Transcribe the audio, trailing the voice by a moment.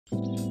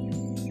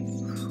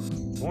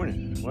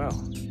Morning. Well,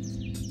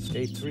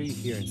 day 3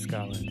 here in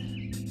Scotland.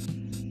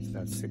 It's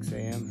about 6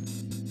 a.m.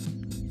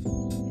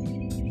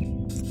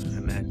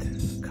 I'm at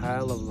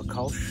Kyle of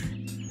Loch,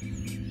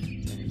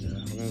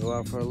 and we're gonna go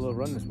out for a little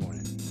run this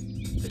morning.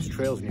 There's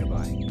trails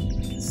nearby. I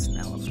can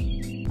smell them.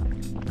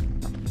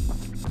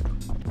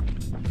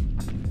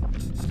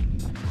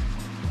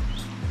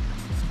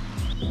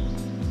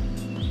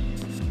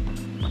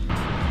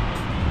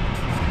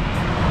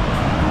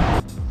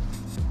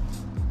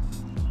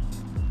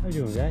 How you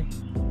doing, guy?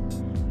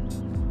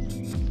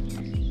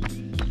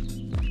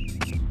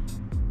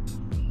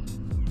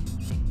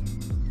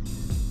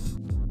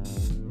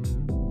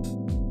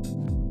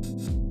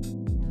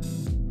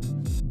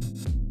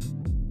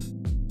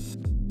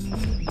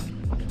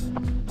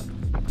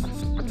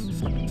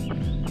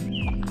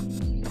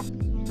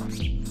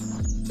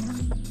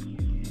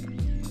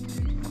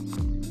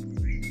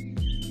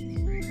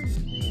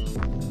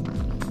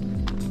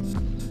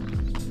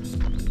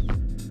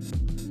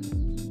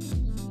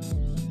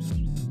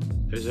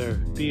 There's our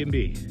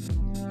B&B. It's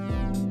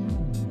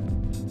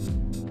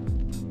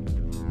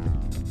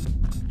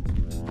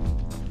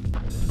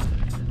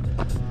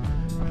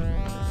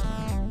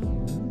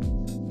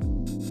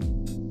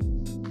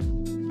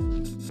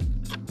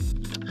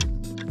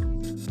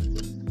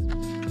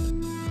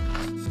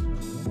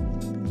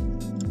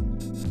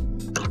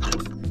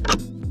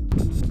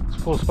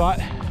a cool spot.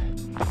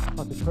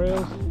 Lots of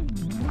trails.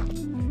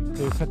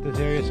 They cut this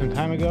area some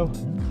time ago,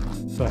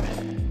 but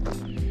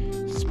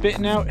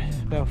spitting out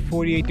about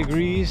 48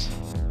 degrees,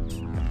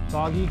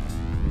 foggy,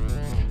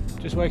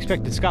 just what I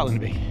expected Scotland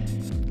to be.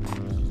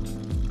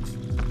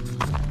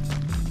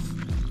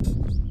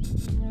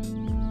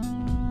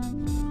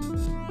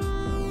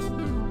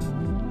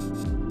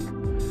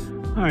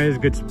 All right, it's a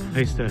good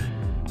place to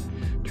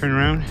turn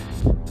around.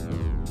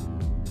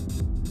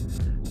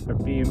 Our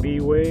B&B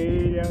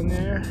way down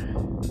there,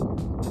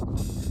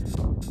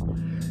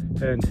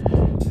 and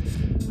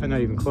I'm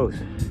not even close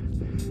to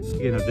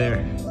getting up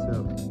there,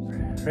 so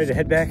ready to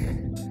head back,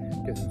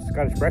 get some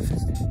Scottish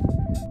breakfast.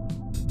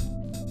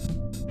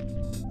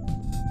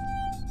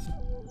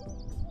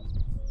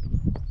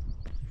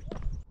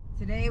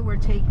 Today we're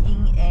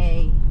taking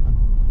a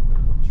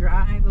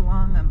drive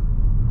along a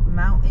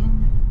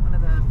mountain, one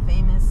of the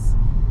famous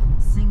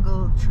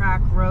single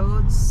track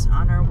roads,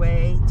 on our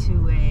way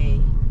to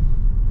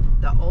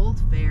the old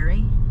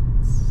ferry.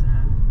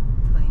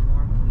 I'll tell you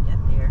more when we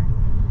get there.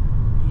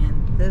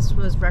 And this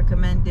was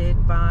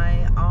recommended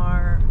by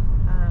our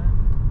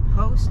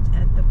host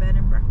at the bed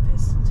and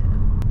breakfast.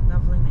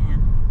 Lovely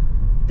man.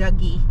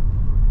 Dougie.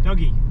 We're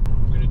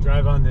gonna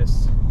drive on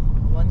this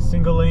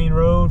single lane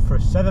road for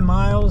 7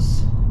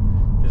 miles.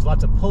 There's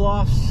lots of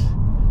pull-offs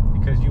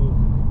because you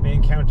may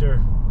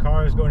encounter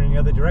cars going in the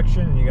other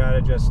direction, and you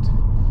gotta just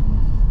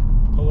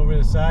pull over to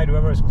the side.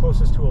 Whoever is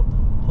closest to a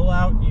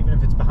pull-out, even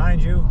if it's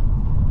behind you,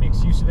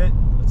 makes use of it,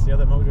 lets the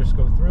other motorists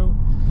go through.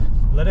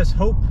 Let us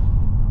hope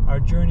our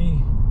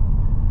journey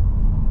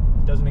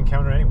doesn't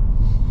encounter anyone.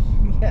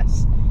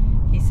 Yes.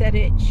 He said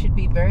it should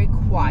be very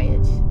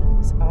quiet.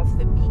 It's off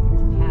the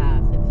beaten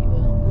path, if you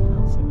will.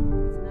 So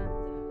it's not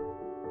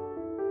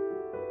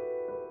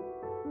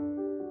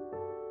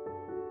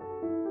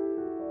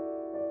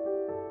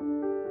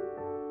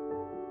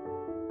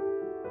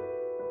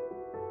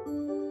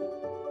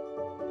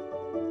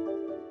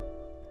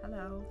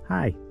Hello.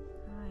 Hi.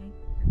 Hi.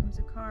 Here comes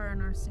a car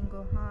on our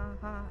single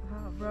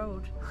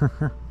road.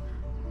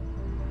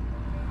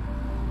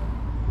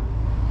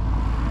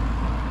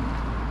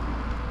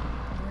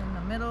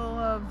 Middle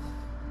of,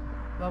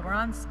 well, we're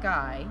on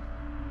Skye,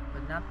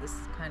 but not this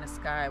kind of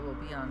sky we'll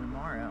be on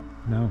tomorrow.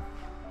 No.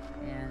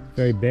 And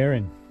Very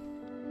barren.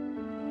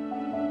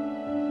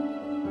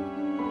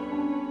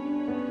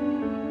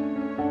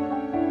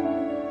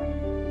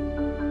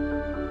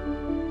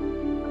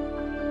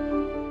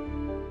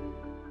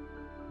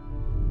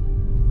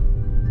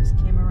 just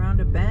came around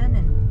a bend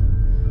and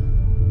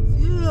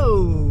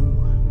phew.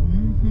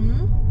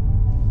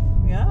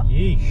 Yep.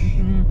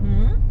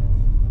 Yeesh.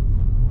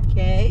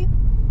 Okay.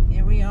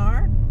 Here we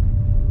are.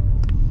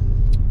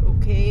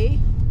 Okay.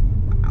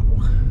 Wow.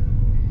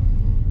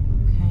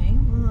 Okay,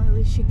 well, at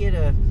least you get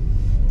a...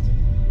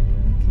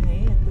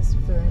 Okay, at this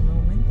very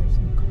moment, there's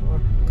some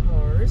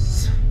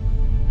cars.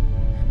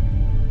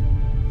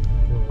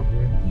 Over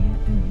here.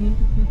 Yeah,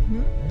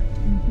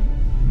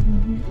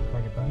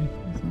 Park it by.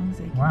 As long as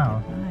they can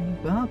Wow.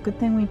 get by. Well, good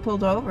thing we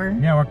pulled over.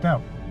 Yeah, it worked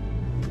out.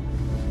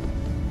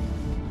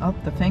 Oh,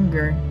 the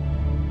finger.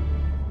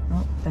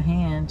 Oh, the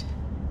hand.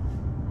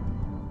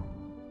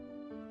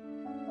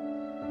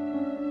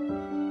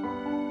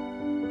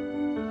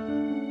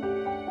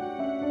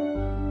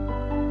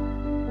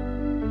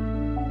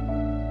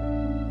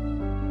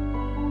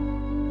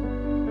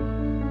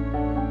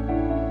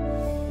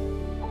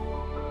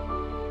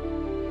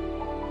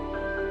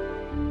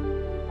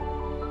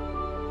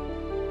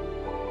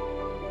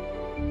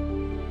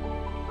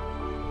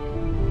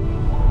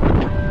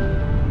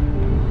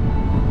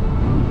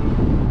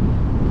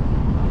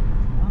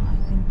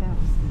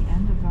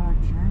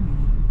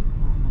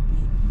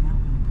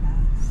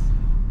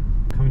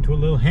 Coming to a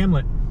little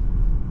hamlet.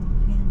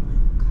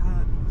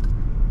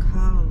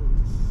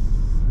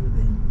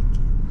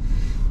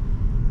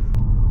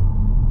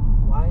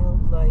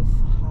 Wildlife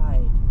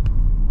hide.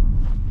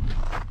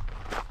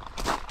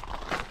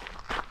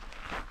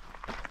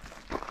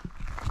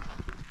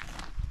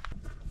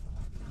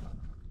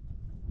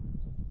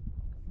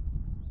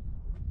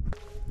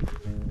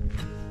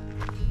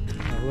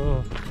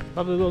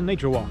 Lovely little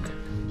nature walk.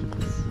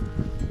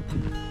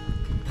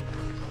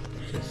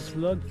 It's a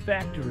slug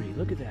factory.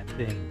 Look at that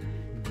thing.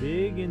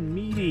 Big and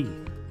meaty.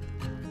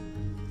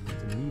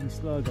 It's a meaty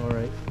slug, all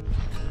right.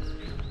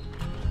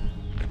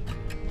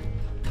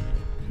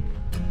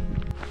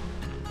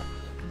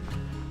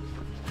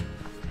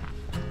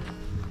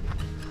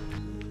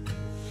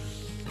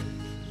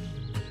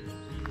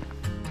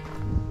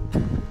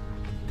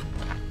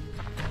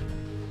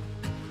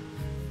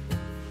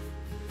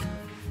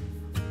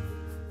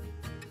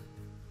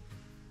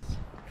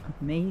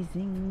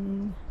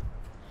 Amazing,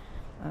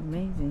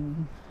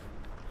 amazing.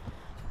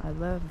 I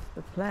love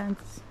the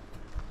plants.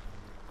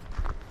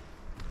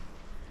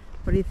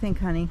 What do you think,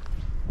 honey?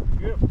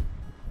 Beautiful.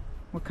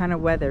 What kind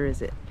of weather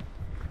is it?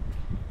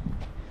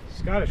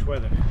 Scottish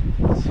weather.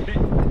 It's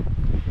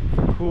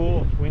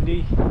cool,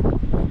 windy.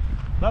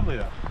 Lovely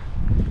though.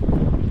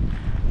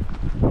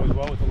 Goes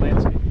well with the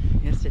landscape.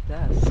 Yes, it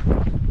does.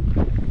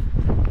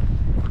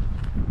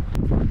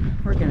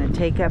 We're gonna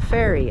take a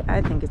ferry.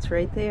 I think it's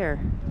right there.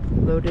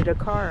 Loaded a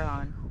car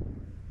on.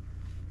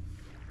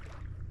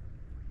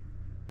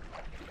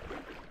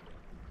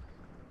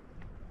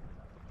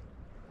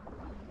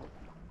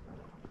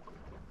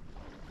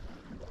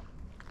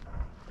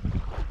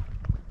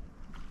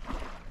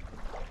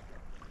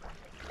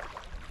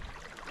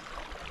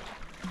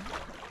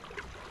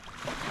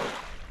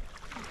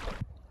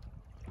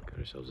 Got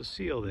ourselves a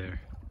seal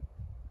there.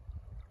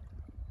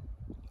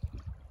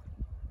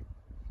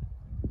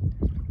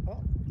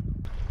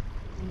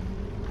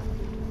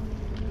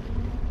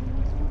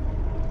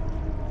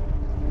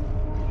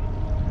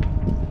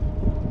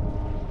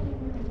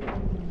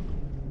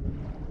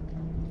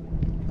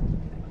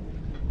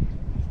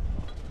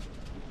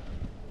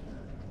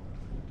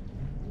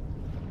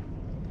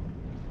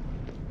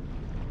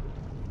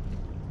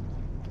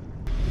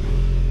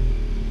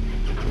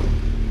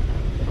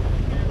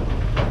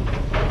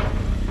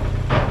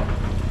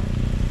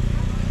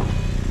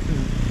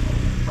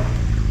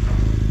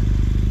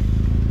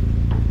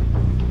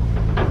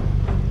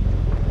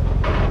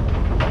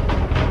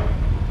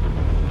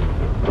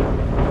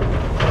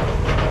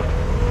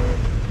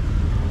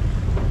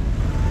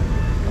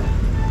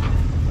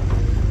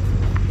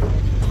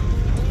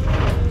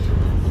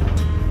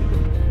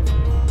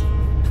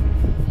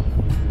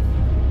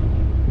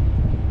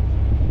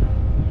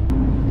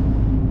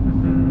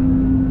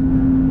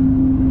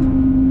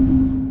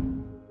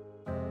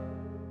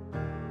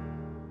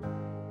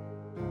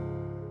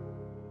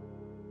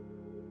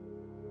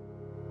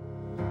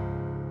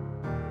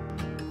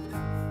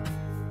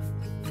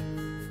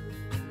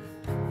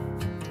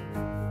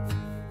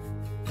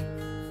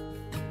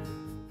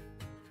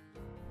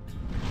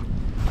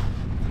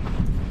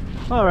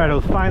 All right,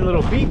 a fine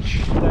little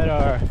beach that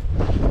our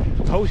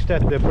host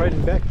at the bread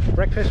and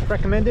breakfast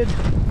recommended.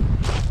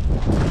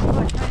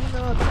 Oh, tiny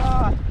little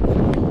claw.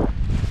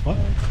 What?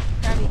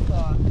 Crabby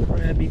claw.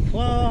 Crabby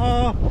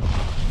claw.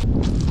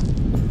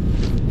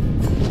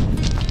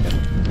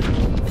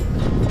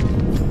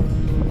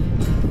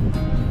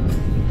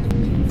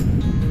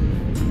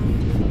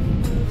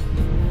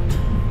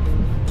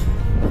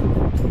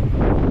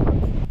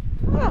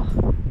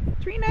 Oh,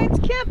 3 nights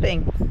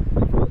camping.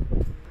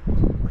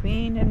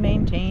 Clean and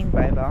maintained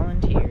by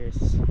volunteers.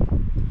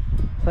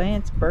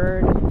 Plants,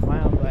 bird, and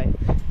wildlife.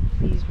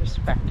 Please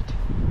respect.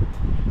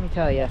 Let me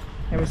tell you,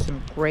 there was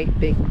some great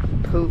big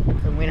poop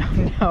and we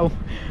don't know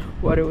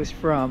what it was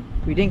from.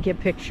 We didn't get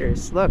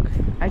pictures. Look,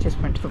 I just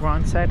went to the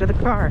wrong side of the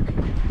car.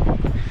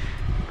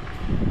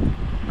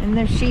 And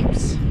there's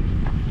sheeps.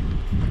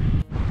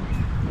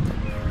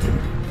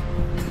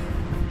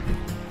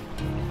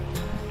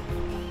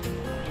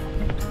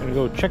 I'm gonna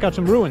go check out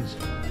some ruins.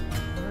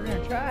 We're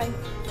gonna try.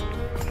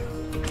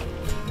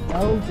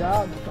 No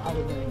dogs,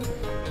 probably.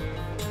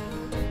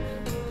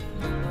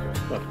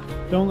 Look,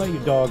 don't let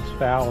your dogs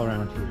foul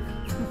around here.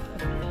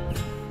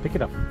 Pick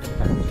it up.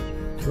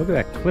 Look at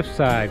that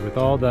cliffside with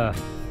all the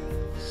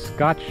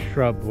Scotch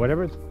shrub,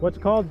 whatever what's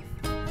it called?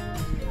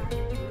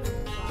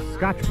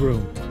 Scotch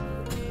broom.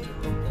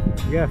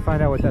 You gotta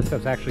find out what that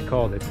stuff's actually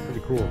called. It's pretty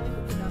cool.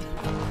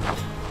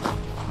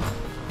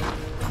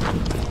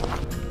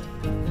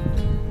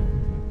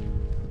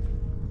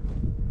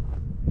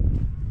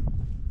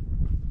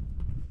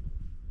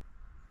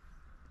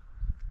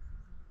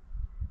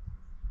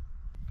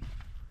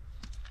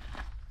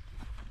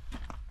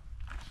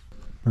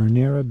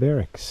 Bernera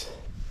Barracks.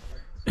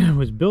 It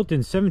was built in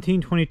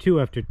 1722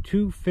 after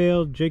 2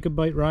 failed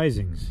Jacobite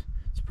risings.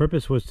 Its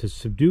purpose was to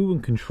subdue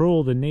and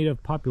control the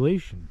native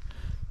population.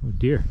 Oh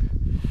dear.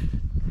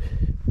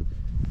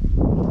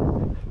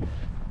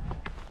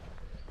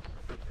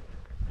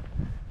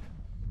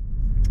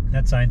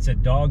 That sign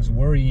said, "Dogs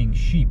worrying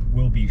sheep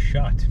will be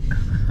shot."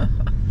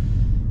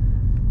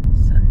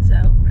 Sun's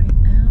out right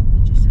now.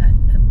 We just had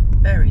a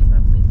very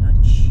lovely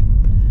lunch.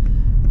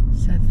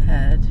 Seth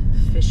had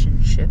fish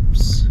and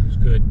chips. It was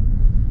good.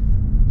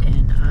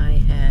 And I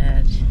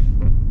had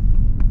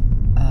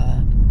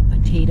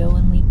potato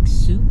and leek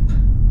soup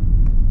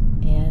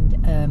and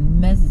a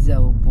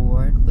mezzo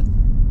board with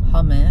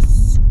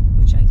hummus,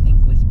 which I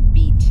think was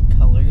beet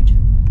colored,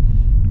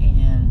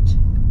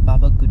 and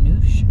baba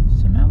ganoush.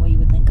 So not what you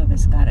would think of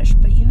as Scottish,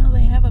 but you know,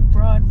 they have a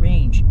broad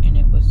range, and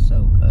it was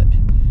so good.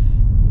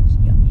 It was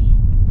yummy.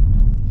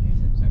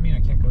 Does that mean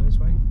I can't go this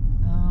way?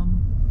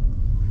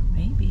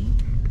 Maybe.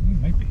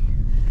 It might be.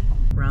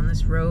 We're on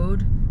this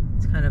road.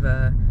 It's kind of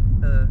a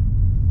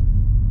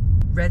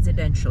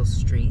residential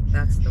street.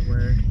 That's the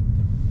word.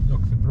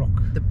 Look, the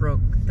Broch. The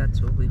Broch.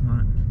 That's what we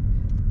want.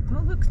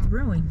 Oh, look, it's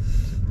brewing.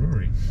 It's a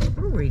brewery.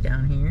 Brewery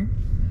down here.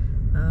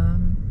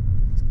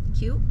 It's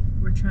cute.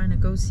 We're trying to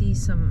go see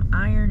some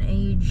Iron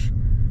Age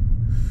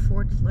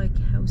fort-like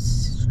house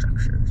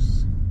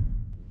structures.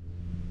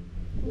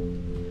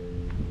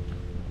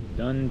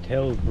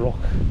 Duntell Broch.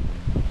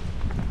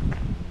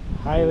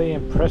 Highly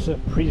impressive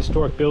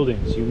prehistoric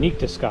buildings, unique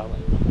to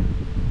Scotland.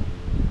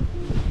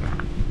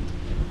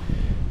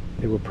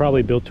 They were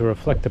probably built to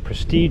reflect the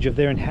prestige of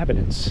their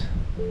inhabitants.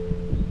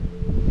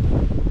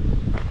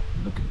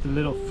 Look at the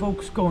little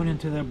folks going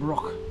into their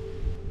broch.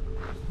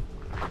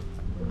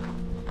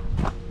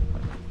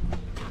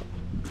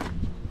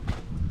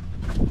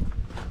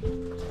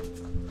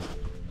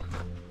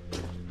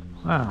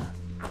 Wow.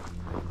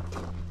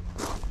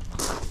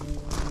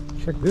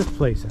 Check this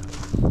place out.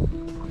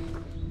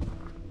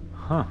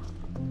 Huh.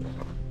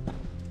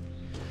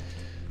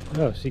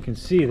 Oh, so you can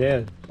see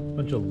there a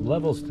bunch of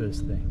levels to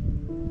this thing.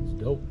 It's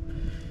dope.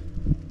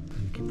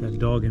 You keep that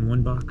dog in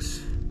one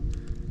box.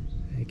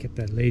 I kept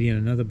that lady in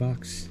another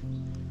box.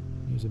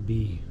 Here's a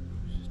bee.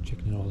 Just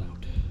checking it all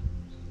out.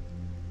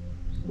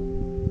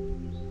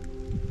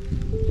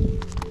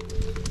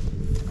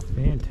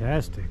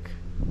 Fantastic.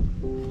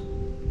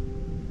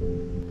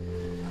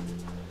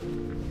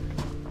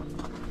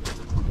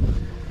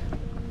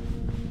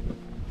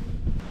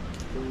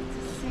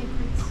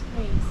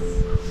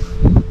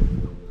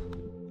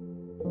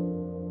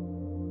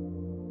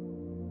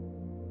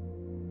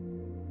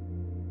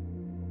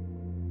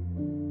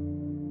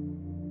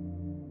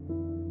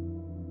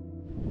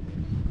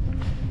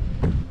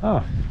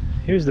 Oh,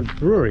 here's the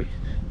brewery.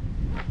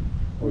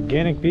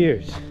 Organic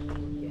beers.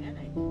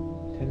 Organic.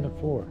 10 to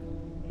 4.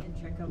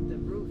 And check out the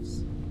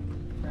roofs.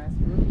 Grass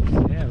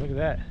roofs. Yeah, look at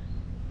that.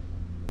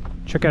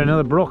 Check out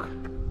another broch.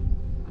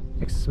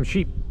 Next to some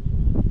sheep.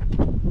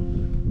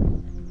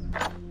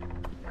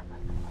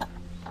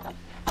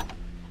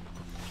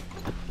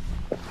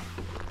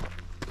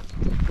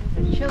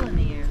 There's a chill in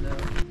the air though.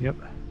 Yep.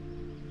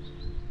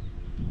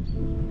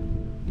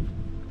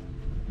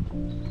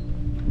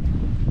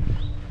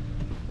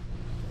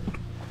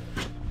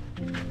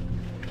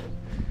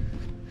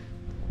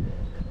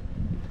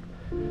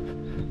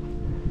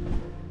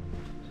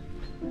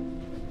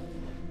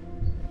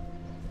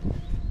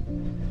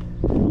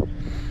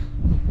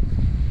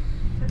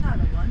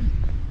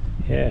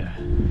 Yeah.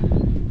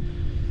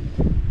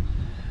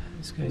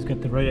 This guy's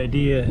got the right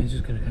idea. He's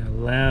just gonna kind of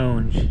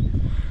lounge.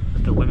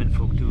 Let the women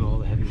folk do all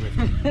the heavy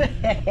lifting.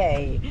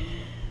 Hey.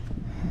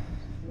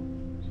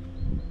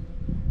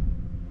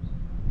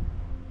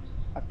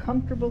 A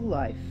comfortable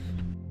life.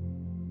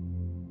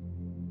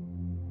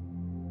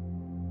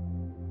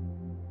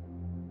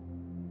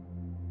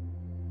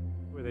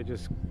 Where they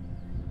just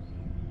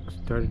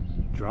started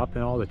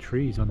dropping all the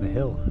trees on the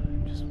hill.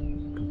 Just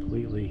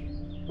completely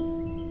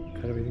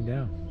cut everything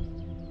down.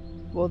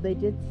 Well, they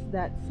did,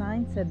 that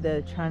sign said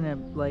they're trying to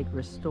like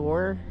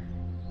restore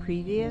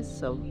previous,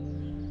 so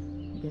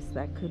I guess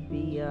that could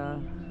be, I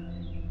don't know.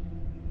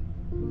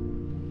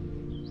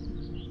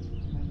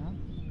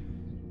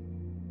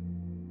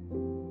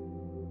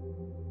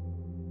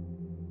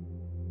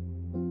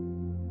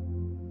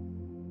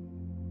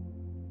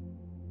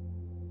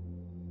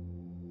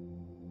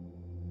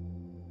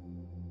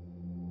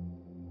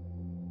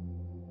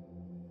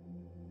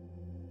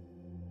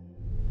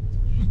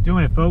 She's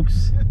doing it,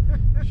 folks.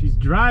 She's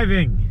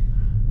driving.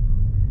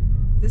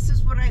 This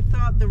is what I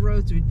thought the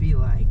roads would be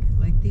like.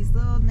 Like these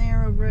little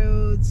narrow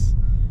roads.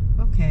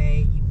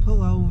 Okay, you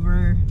pull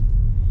over,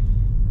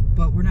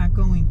 but we're not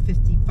going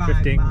 55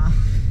 Drifting. miles.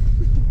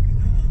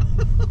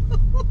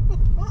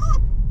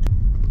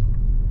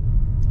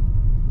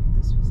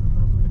 This was a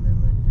lovely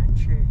little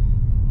adventure.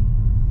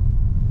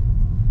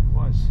 It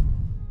was.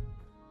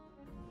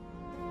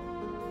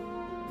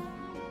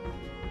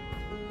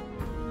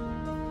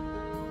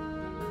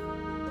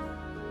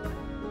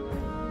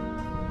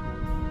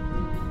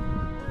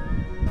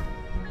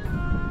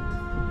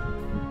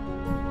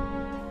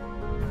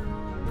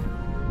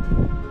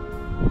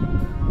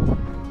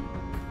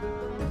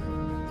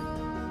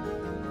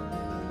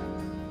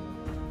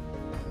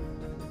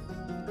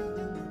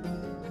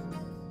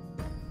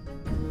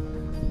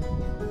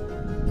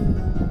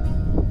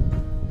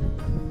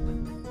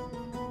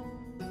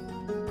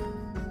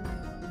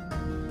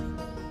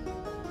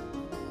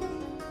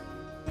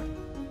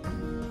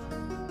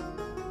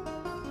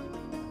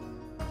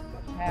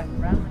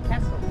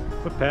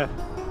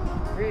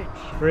 path? Bridge.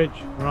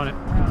 Bridge. We're on it.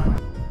 We're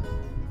on.